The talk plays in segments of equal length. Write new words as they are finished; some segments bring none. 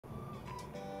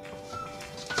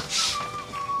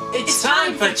It's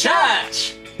time for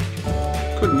church!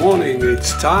 Good morning,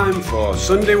 it's time for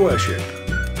Sunday worship.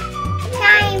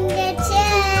 Time to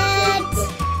church!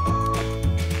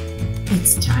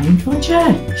 It's time for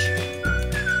church.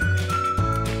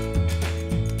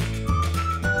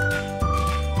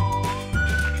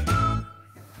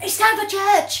 It's time for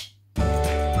church!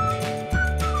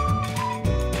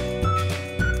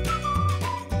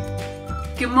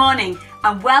 Good morning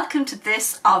and welcome to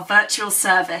this, our virtual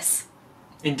service.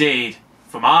 Indeed,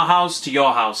 from our house to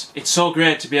your house, it's so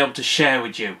great to be able to share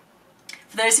with you.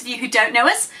 For those of you who don't know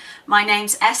us, my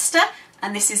name's Esther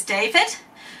and this is David,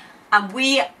 and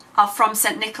we are from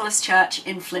St Nicholas Church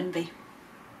in Flimby.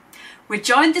 We're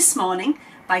joined this morning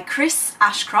by Chris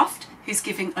Ashcroft, who's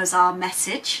giving us our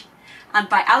message, and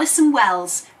by Alison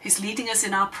Wells, who's leading us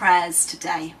in our prayers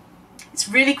today. It's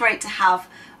really great to have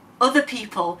other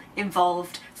people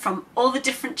involved from all the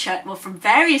different from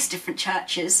various different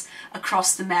churches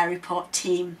across the Maryport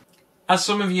team. As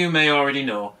some of you may already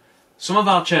know, some of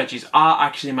our churches are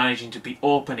actually managing to be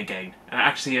open again, and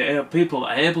actually people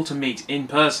are able to meet in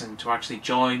person to actually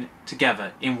join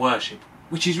together in worship,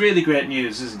 which is really great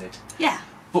news, isn't it? Yeah.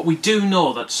 But we do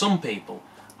know that some people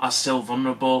are still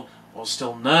vulnerable or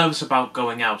still nervous about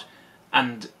going out,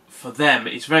 and for them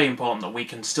it's very important that we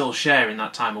can still share in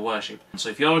that time of worship. So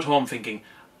if you're at home thinking,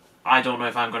 I don't know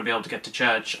if I'm going to be able to get to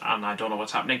church and I don't know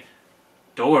what's happening,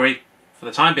 don't worry, for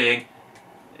the time being,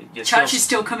 Church is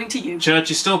still coming to you. Church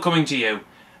is still coming to you,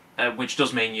 which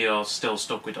does mean you're still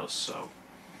stuck with us, so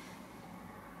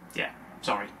yeah,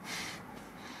 sorry.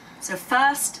 So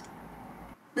first,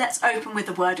 let's open with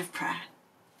a word of prayer.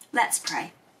 Let's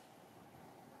pray.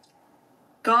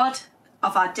 God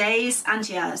of our days and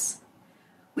years,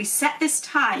 we set this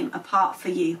time apart for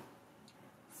you.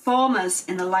 Form us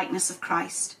in the likeness of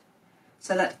Christ,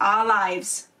 so that our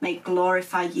lives may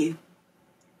glorify you.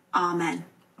 Amen.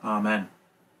 Amen.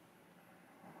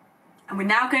 And we're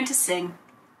now going to sing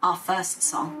our first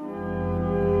song.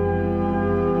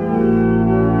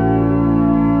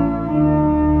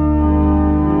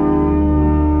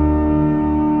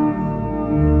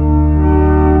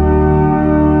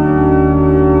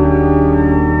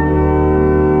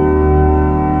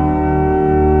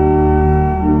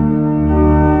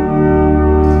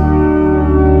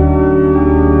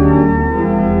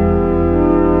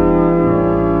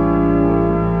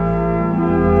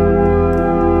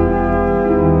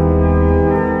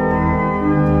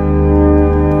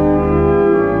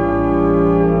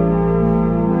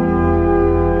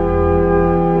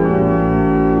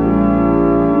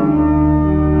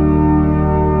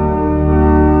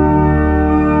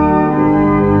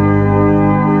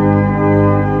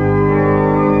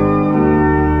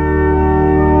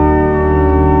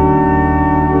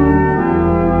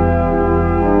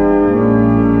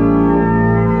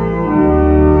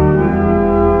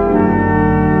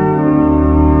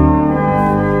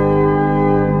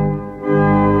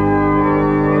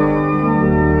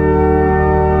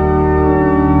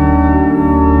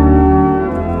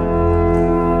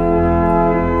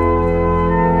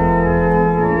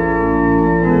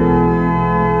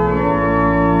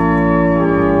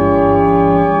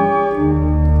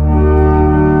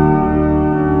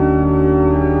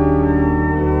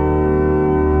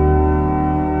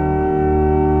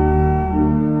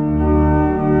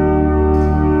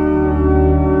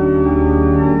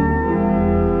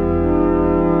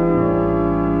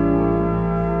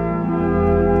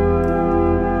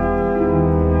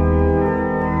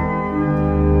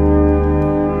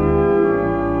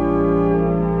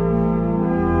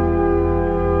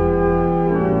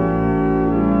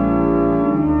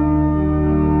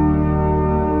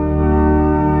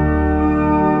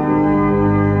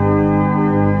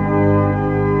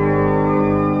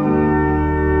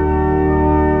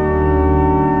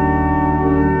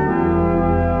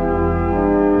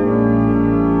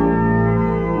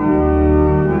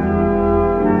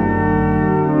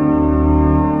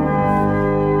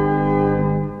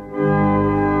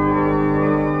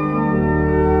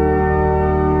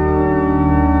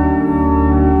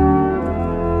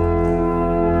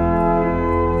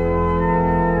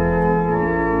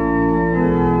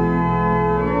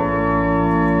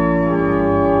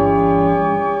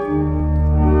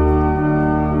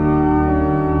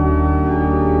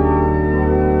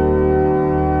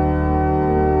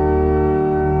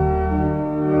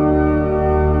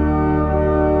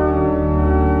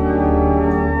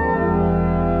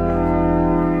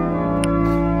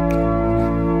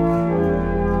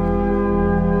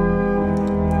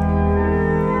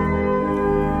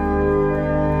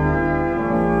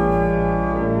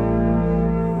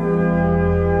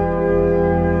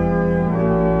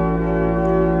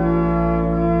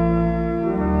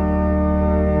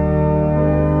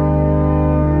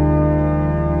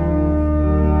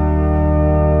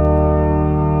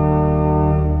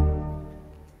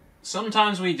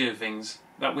 sometimes we do things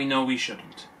that we know we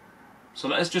shouldn't. So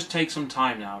let us just take some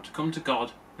time now to come to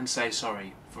God and say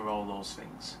sorry for all those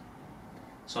things.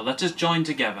 So let us join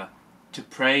together to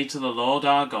pray to the Lord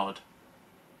our God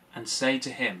and say to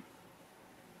him,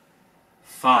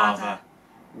 Father,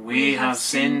 we have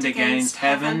sinned against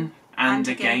heaven and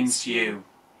against you.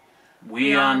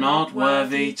 We are not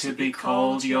worthy to be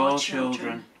called your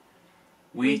children.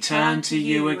 We turn to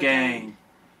you again.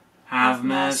 Have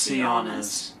mercy on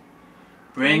us.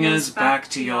 Bring us back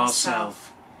to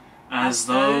yourself, as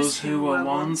those who were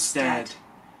once dead,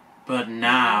 but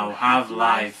now have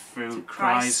life through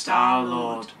Christ our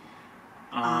Lord.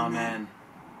 Amen.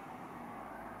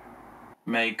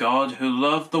 May God, who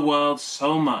loved the world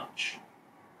so much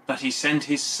that he sent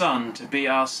his Son to be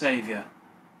our Saviour,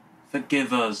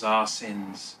 forgive us our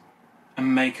sins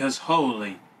and make us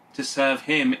holy to serve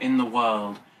him in the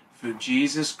world through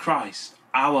Jesus Christ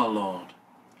our Lord.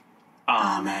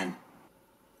 Amen.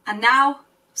 And now,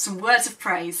 some words of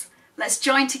praise. Let's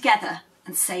join together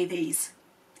and say these.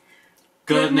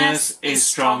 Goodness is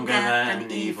stronger than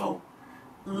evil.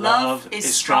 Love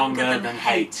is stronger than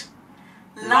hate.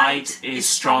 Light is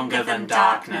stronger than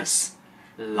darkness.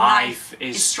 Life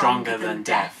is stronger than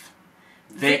death.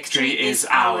 Victory is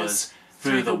ours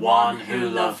through the one who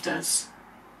loved us.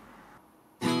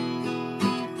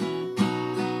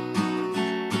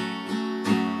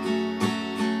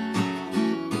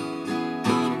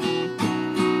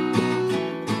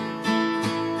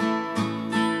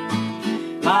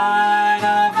 Light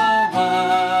of the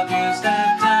world, you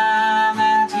step down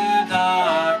into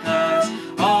darkness.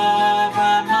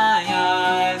 Open my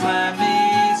eyes, let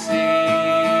me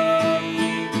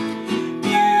see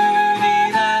beauty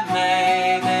that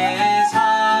made this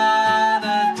heart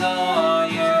adore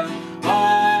you. Oh,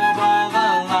 all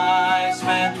the life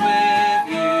spent with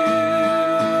you.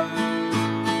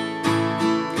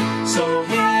 So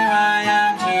here I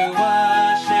am to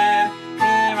worship,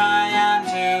 here I am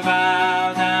to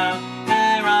bow down,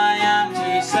 here I am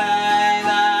to say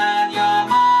that you're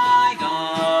my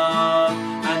God,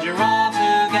 and you're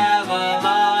altogether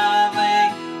lovely,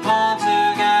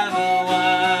 altogether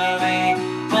worthy,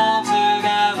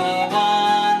 altogether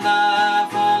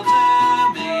wonderful to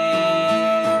me.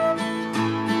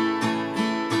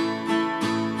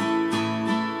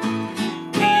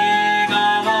 King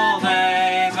of all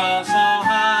days, oh so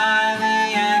highly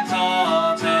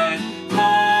exalted,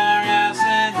 glorious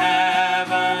in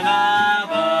heaven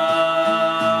above.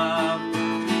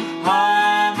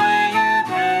 Humbly you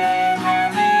came, to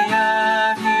the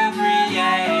earth you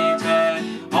created,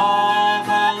 all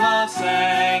for love's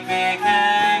sake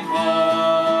became one.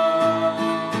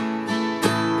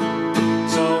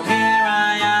 So here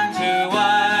I am to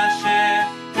worship,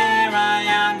 here I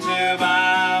am to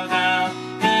bow down,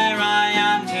 here I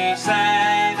am to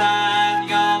say that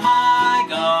you're my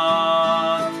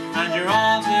God, and you're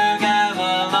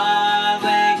altogether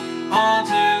lovely,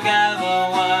 altogether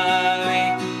worthy,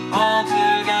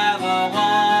 altogether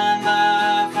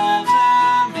wonderful to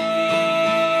me.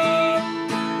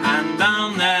 And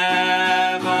I'll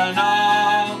never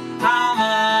know how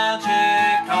much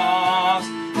it costs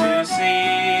to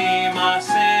see my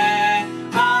sin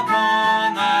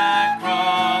upon that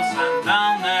cross. And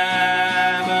I'll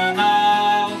never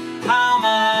know how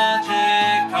much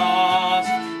it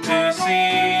costs to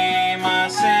see my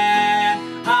sin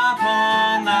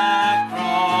upon that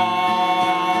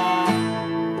cross.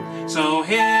 So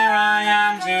here I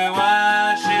am to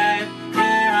worship,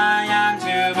 here I am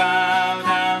to bow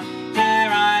down,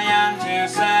 here I am to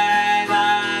say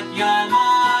that you're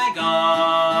my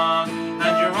God,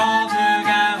 and you're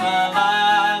altogether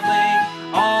lovely,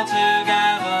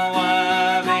 altogether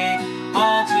worthy,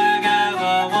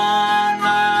 altogether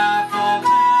wonderful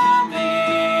to me.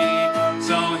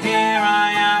 So here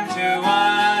I am to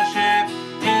worship,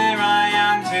 here I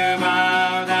am to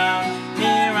bow down,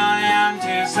 here I am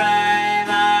to say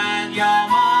that you're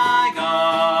my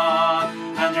God,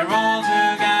 and you're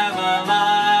altogether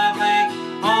lovely,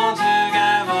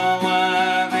 altogether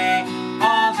worthy,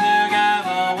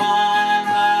 altogether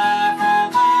wonderful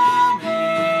to me.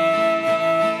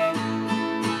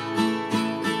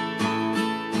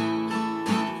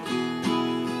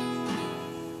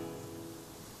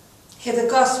 Hear the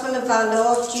Gospel of our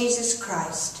Lord Jesus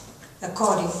Christ,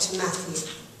 according to Matthew.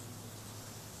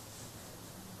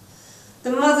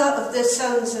 The mother of the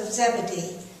sons of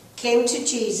Zebedee came to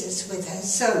Jesus with her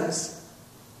sons,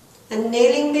 and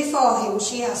kneeling before him,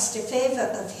 she asked a favour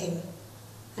of him.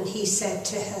 And he said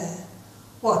to her,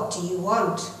 "What do you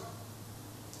want?"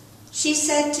 She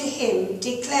said to him,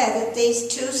 "Declare that these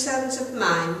 2 sons of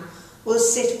mine will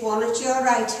sit one at your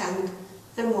right hand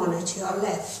and one at your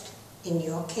left, in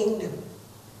your kingdom."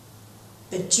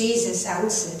 But Jesus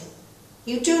answered,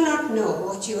 "You do not know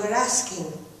what you are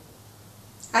asking.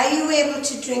 Are you able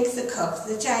to drink the cup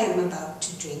that I am about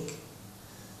to drink?"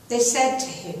 They said to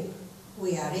him,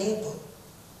 "We are able."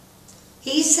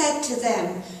 He said to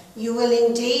them, "You will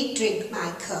indeed drink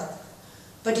my cup,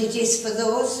 but it is for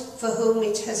those for whom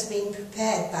it has been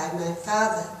prepared by my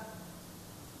Father."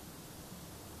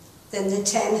 Then the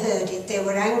 10 heard it. They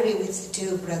were angry with the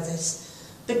 2 brothers.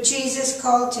 But Jesus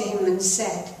called to him and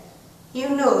said, "You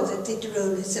know that the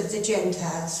rulers of the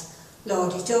Gentiles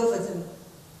lord it over them,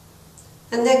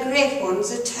 and their great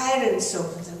ones are tyrants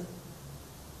over them.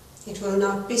 It will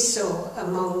not be so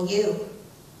among you.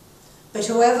 But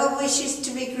whoever wishes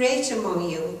to be great among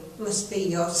you must be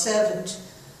your servant,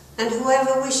 and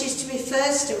whoever wishes to be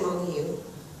first among you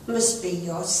must be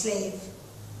your slave.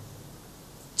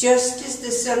 Just as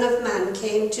the Son of Man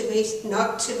came to be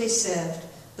not to be served,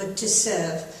 but to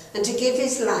serve, and to give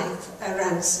his life a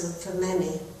ransom for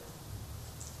many."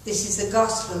 This is the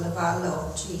gospel of our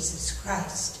Lord Jesus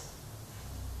Christ.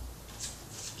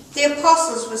 The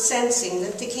apostles were sensing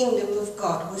that the kingdom of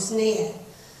God was near,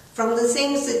 from the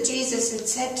things that Jesus had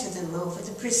said to them over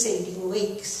the preceding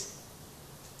weeks.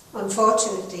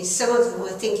 Unfortunately, some of them were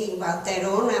thinking about their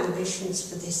own ambitions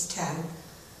for this time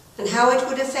and how it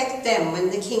would affect them when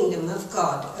the kingdom of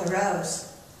God arose.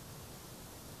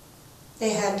 They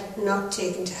had not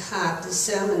taken to heart the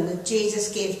sermon that Jesus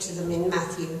gave to them in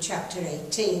Matthew chapter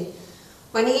 18,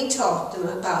 when he taught them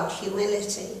about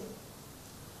humility.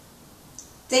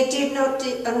 They did not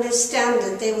understand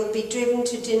that they would be driven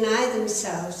to deny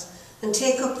themselves and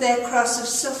take up their cross of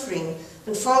suffering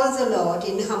and follow the Lord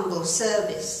in humble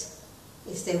service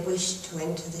if they wished to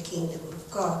enter the kingdom of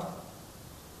God.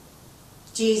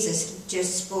 Jesus had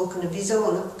just spoken of his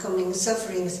own upcoming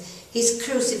sufferings, his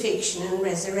crucifixion and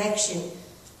resurrection,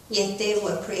 yet they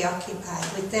were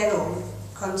preoccupied with their own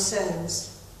concerns.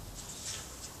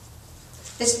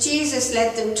 As Jesus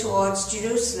led them towards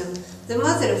Jerusalem, the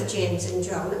mother of James and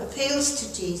John appeals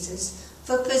to Jesus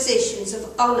for positions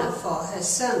of honour for her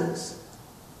sons.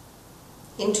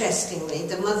 Interestingly,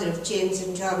 the mother of James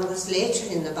and John was later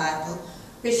in the Bible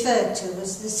referred to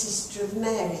as the sister of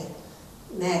Mary,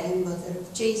 Mary, mother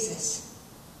of Jesus.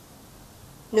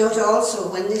 Note also,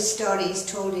 when this story is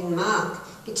told in Mark,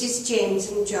 it is James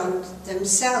and John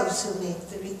themselves who make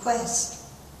the request.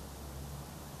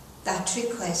 That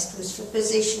request was for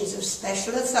positions of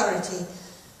special authority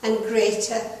and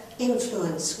greater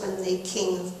influence when the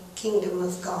kingdom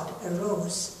of God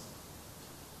arose.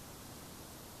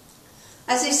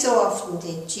 As he so often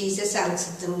did, Jesus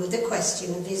answered them with a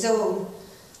question of his own,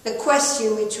 a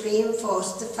question which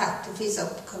reinforced the fact of his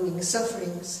upcoming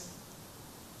sufferings.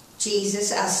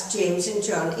 Jesus asked James and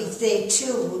John if they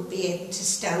too would be able to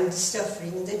stand the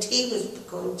suffering that he was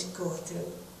going to go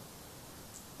through.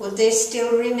 Would they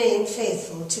still remain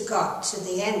faithful to God to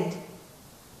the end?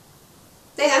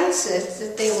 They answered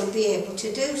that they would be able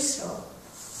to do so.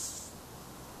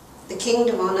 The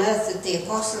kingdom on earth that the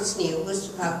apostles knew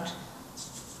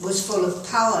was full of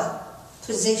power,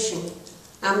 position,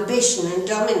 ambition and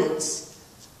dominance.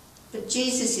 But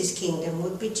Jesus' kingdom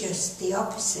would be just the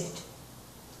opposite.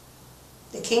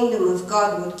 The kingdom of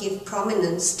God would give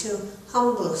prominence to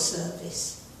humble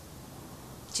service.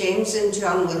 James and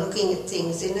John were looking at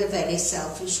things in a very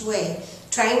selfish way,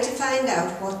 trying to find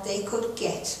out what they could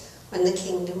get when the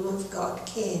kingdom of God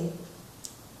came.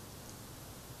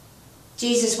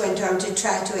 Jesus went on to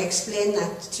try to explain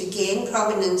that to gain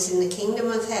prominence in the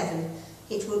kingdom of heaven,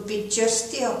 it would be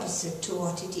just the opposite to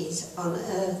what it is on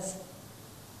earth.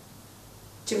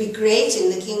 To be great in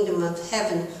the kingdom of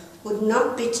heaven would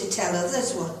not be to tell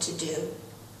others what to do,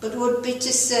 but would be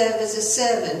to serve as a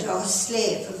servant or a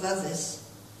slave of others,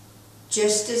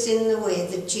 just as in the way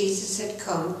that Jesus had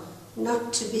come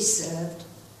not to be served,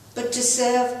 but to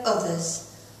serve others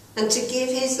and to give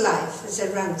his life as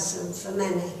a ransom for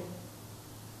many.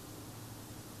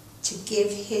 To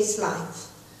give his life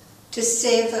to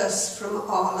save us from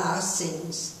all our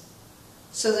sins,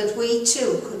 so that we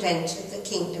too could enter the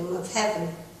kingdom of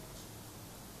heaven.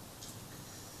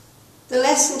 The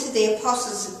lesson to the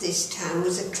apostles at this time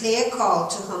was a clear call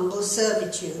to humble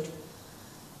servitude,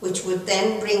 which would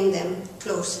then bring them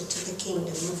closer to the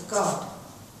kingdom of God.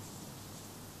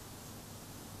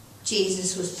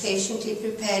 Jesus was patiently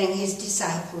preparing his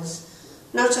disciples,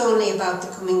 not only about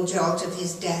the coming jolt of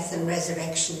his death and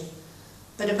resurrection,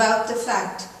 but about the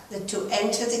fact that to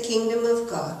enter the kingdom of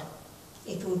God,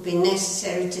 it would be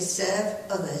necessary to serve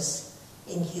others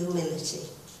in humility.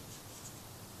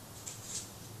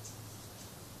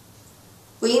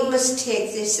 We must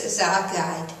take this as our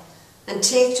guide and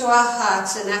take to our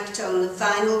hearts and act on the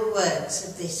final words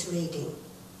of this reading.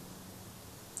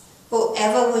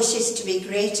 Whoever wishes to be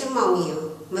great among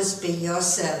you must be your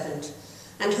servant,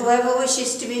 and whoever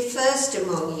wishes to be first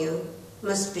among you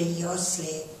must be your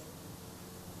slave.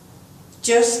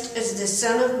 Just as the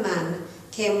Son of Man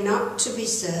came not to be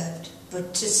served,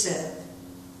 but to serve,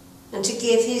 and to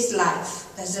give his life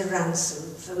as a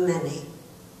ransom for many.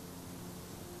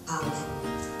 Amen.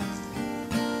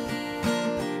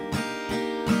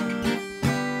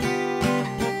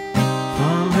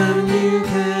 From heaven you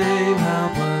came,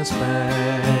 helpless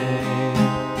babe,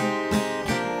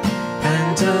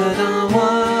 entered our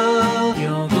world,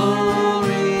 your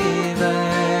glory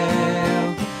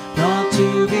veiled, not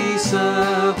to be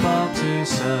served, but to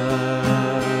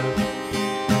serve,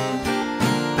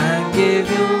 and give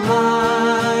your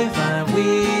life that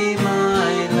we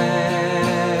might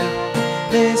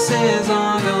live. This is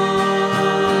our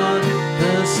God,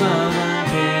 the Son and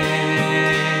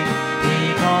King.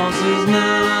 He calls us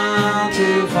now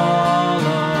to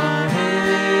follow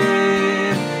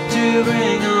him, to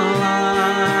bring our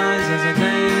lives as a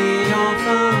daily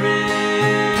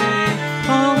offering,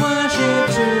 our worship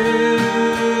to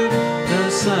the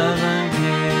servant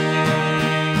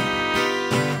King.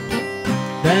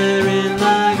 There in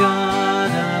the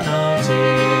garden of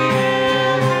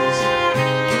tears,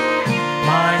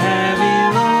 my heavy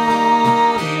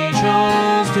load he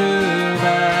chose to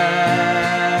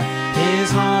bear. His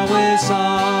heart with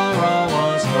sorrow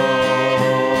was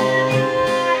full.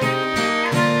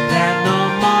 Yet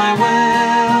not my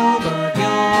will, but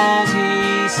yours,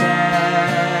 he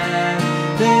said.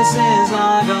 This is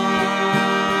our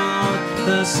God,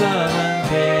 the servant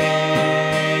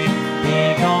King. He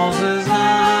calls us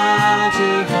now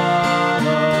to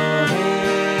follow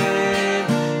him,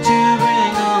 to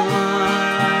bring our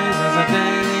lives as a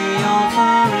daily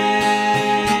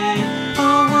offering,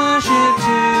 our worship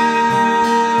to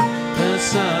the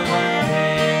servant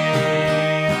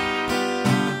King.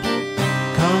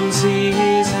 Come see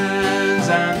his hands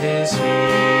and his feet,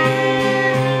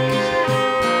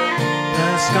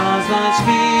 the scars that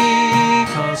speak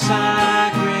of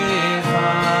sacrifice,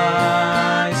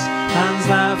 hands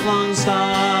that flung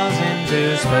stars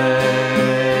into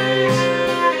space,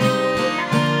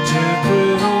 to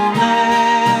cruel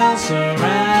nails surrender.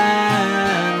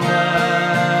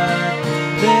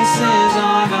 This is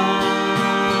our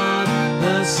God,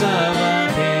 the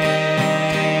servant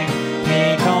King.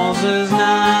 He calls us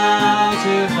now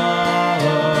to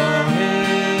follow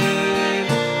him,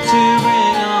 to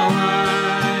bring our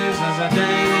lives as a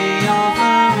daily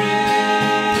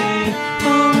offering,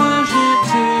 our worship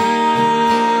to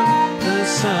the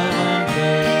servant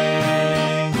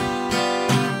King.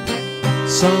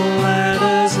 So let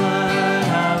us learn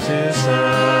how to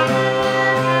serve,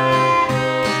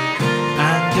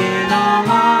 and in our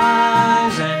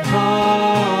lives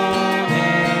enfold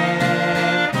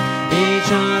him,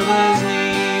 each other's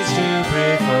needs to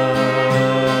prefer.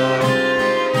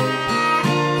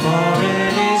 For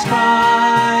it is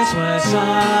Christ we're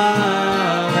serving.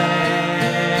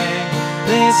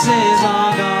 This is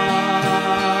our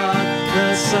God,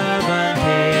 the servant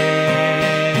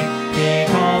King. He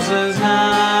calls us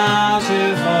now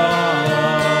to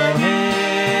follow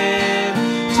him,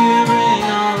 to bring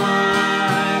our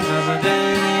lives as a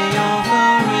daily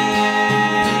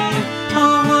offering,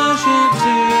 our worship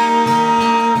to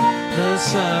the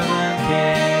servant King.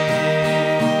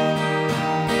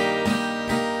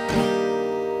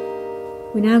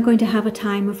 We're now going to have a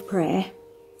time of prayer.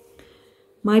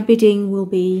 My bidding will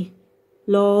be,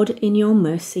 Lord, in your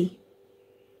mercy.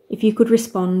 If you could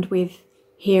respond with,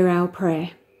 hear our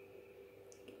prayer.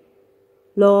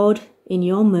 Lord, in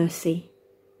your mercy,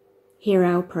 hear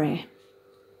our prayer.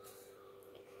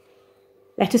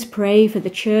 Let us pray for the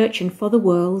church and for the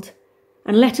world,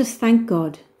 and let us thank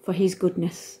God for his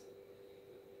goodness.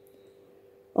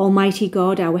 Almighty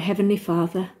God, our Heavenly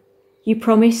Father, you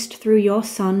promised through your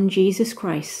Son, Jesus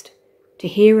Christ, to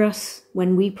hear us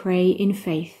when we pray in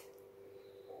faith.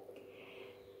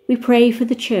 We pray for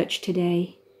the church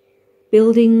today,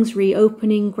 buildings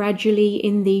reopening gradually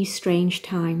in these strange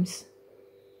times.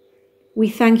 We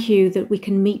thank you that we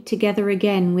can meet together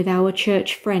again with our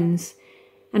church friends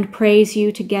and praise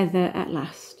you together at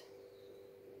last.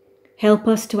 Help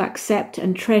us to accept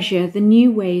and treasure the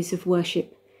new ways of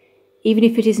worship, even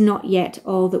if it is not yet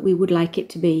all that we would like it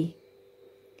to be.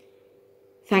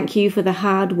 Thank you for the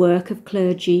hard work of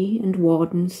clergy and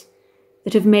wardens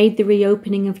that have made the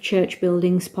reopening of church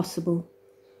buildings possible.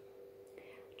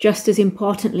 Just as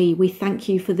importantly, we thank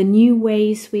you for the new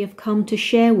ways we have come to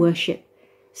share worship,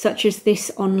 such as this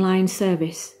online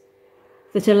service,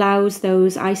 that allows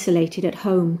those isolated at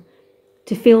home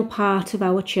to feel part of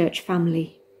our church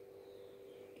family.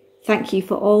 Thank you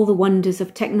for all the wonders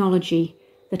of technology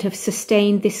that have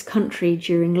sustained this country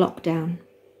during lockdown.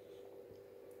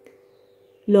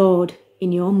 Lord,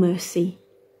 in your mercy,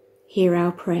 hear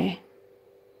our prayer.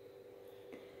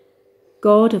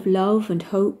 God of love and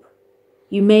hope,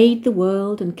 you made the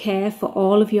world and care for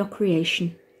all of your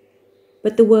creation,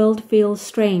 but the world feels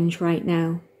strange right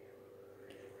now.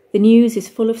 The news is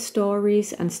full of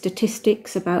stories and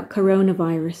statistics about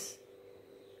coronavirus.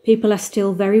 People are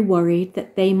still very worried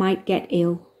that they might get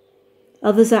ill.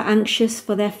 Others are anxious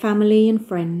for their family and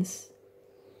friends.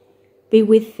 Be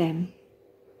with them.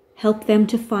 Help them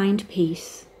to find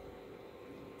peace.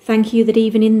 Thank you that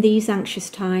even in these anxious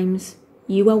times,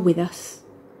 you are with us.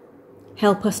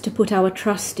 Help us to put our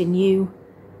trust in you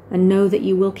and know that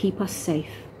you will keep us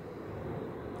safe.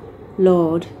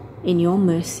 Lord, in your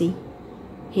mercy,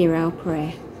 hear our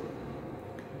prayer.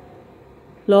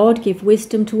 Lord, give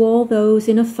wisdom to all those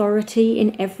in authority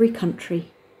in every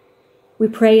country. We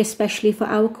pray especially for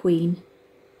our Queen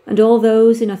and all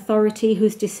those in authority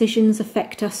whose decisions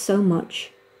affect us so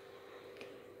much.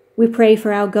 We pray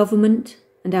for our government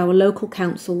and our local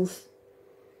councils.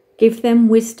 Give them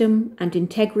wisdom and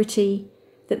integrity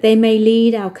that they may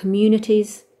lead our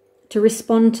communities to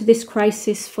respond to this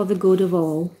crisis for the good of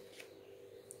all.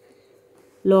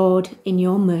 Lord, in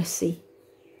your mercy,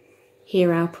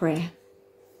 hear our prayer.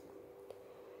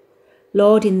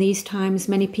 Lord, in these times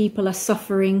many people are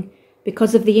suffering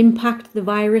because of the impact the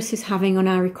virus is having on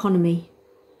our economy.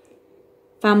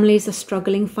 Families are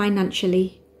struggling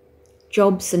financially.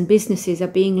 Jobs and businesses are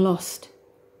being lost.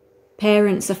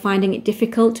 Parents are finding it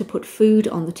difficult to put food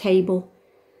on the table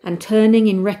and turning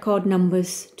in record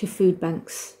numbers to food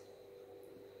banks.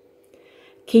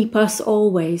 Keep us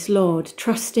always, Lord,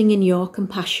 trusting in your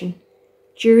compassion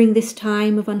during this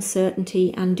time of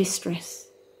uncertainty and distress.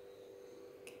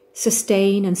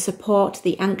 Sustain and support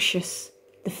the anxious,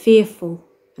 the fearful,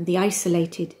 and the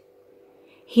isolated.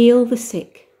 Heal the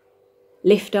sick.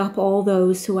 Lift up all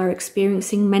those who are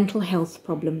experiencing mental health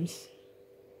problems.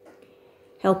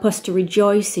 Help us to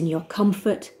rejoice in your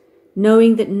comfort,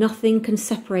 knowing that nothing can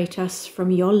separate us from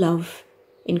your love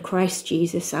in Christ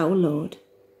Jesus our Lord.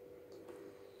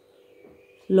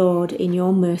 Lord, in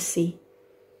your mercy,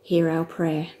 hear our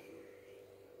prayer.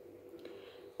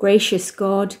 Gracious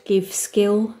God, give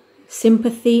skill,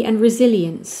 sympathy and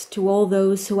resilience to all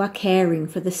those who are caring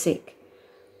for the sick,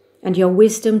 and your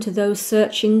wisdom to those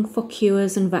searching for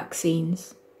cures and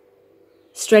vaccines.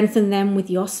 Strengthen them with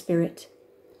your Spirit,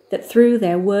 that through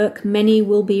their work many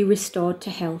will be restored to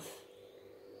health.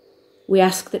 We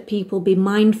ask that people be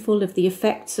mindful of the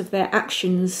effects of their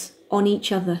actions on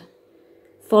each other,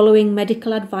 following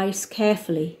medical advice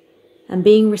carefully and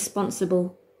being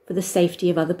responsible for the safety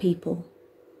of other people.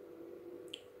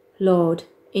 Lord,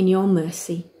 in your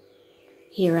mercy,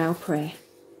 hear our prayer.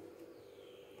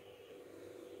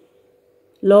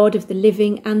 Lord of the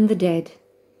living and the dead,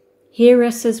 hear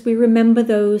us as we remember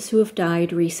those who have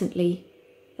died recently,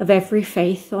 of every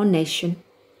faith or nation,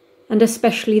 and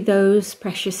especially those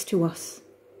precious to us.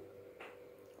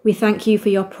 We thank you for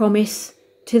your promise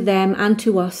to them and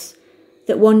to us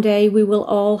that one day we will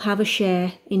all have a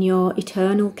share in your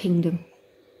eternal kingdom.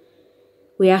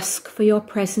 We ask for your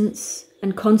presence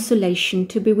and consolation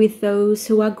to be with those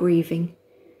who are grieving,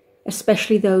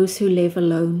 especially those who live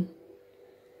alone.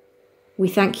 We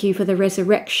thank you for the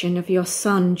resurrection of your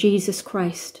Son, Jesus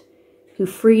Christ, who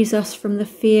frees us from the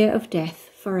fear of death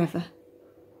forever.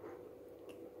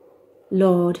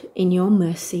 Lord, in your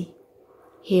mercy,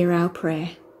 hear our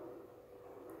prayer.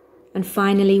 And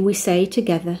finally we say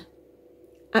together,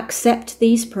 accept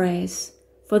these prayers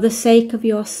for the sake of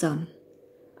your Son,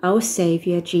 our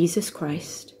Saviour Jesus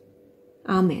Christ.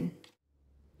 Amen.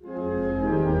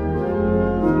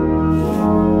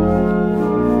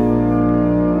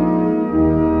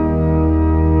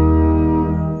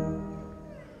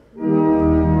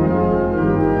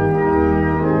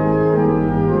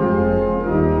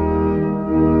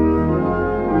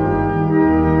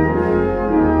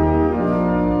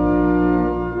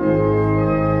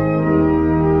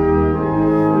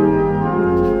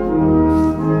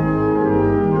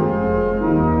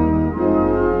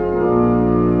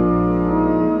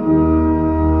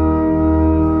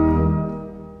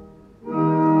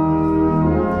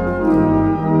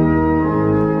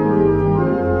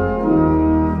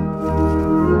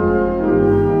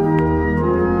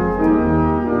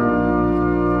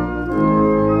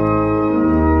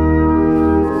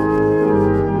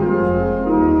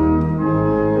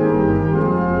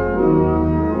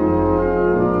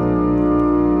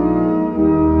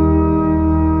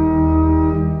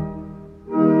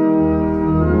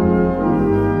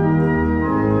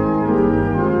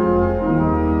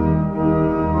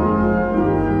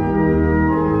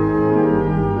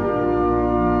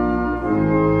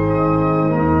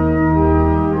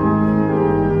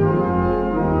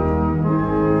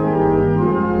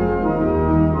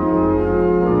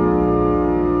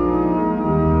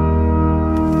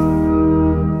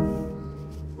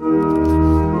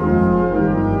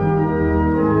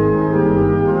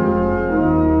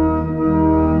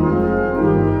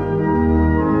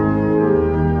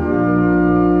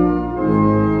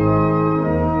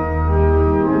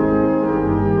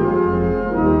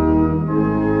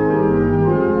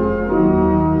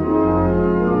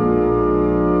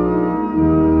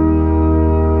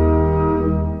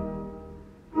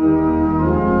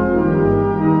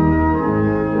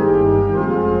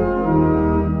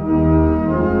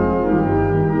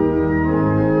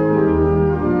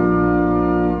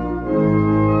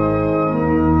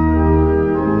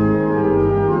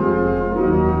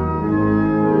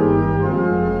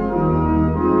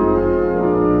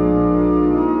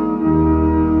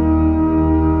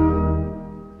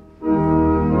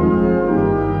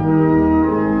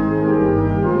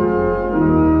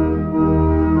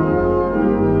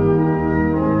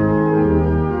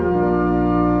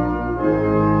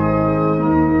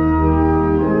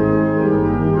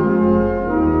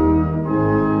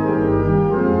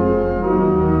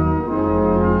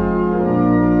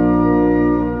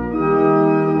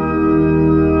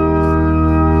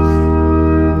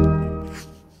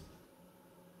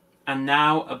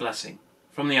 now a blessing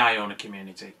from the Iona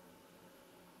community.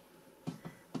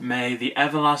 May the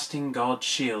everlasting God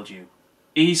shield you,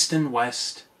 east and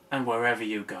west, and wherever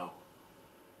you go.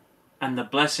 And the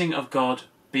blessing of God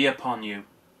be upon you,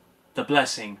 the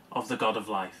blessing of the God of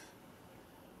life.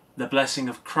 The blessing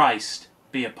of Christ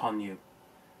be upon you,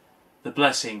 the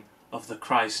blessing of the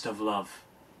Christ of love.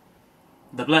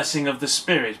 The blessing of the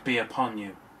Spirit be upon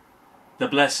you, the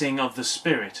blessing of the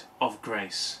Spirit of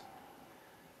grace.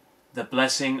 The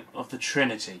blessing of the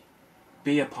Trinity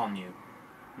be upon you,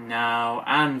 now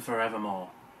and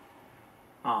forevermore.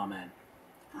 Amen.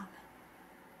 Amen.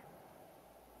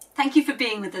 Thank you for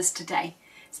being with us today.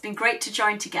 It's been great to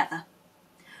join together.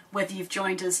 Whether you've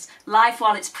joined us live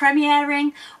while it's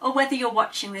premiering, or whether you're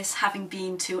watching this having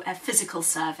been to a physical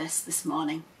service this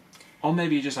morning. Or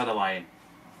maybe you just had a lie-in.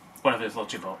 Whatever it's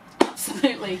what you bought.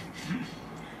 Absolutely.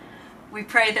 We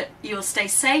pray that you'll stay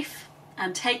safe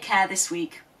and take care this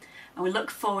week. And we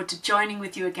look forward to joining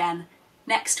with you again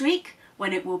next week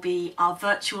when it will be our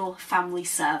virtual family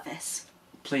service.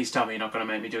 Please tell me you're not going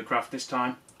to make me do a craft this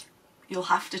time. You'll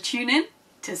have to tune in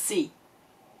to see.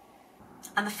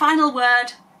 And the final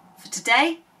word for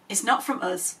today is not from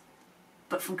us,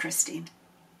 but from Christine.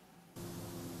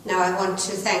 Now I want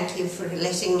to thank you for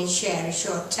letting me share a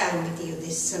short time with you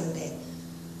this Sunday.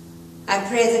 I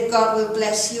pray that God will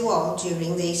bless you all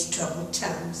during these troubled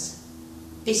times.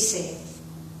 Be safe.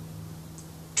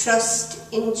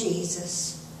 Trust in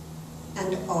Jesus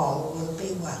and all will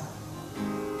be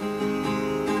well.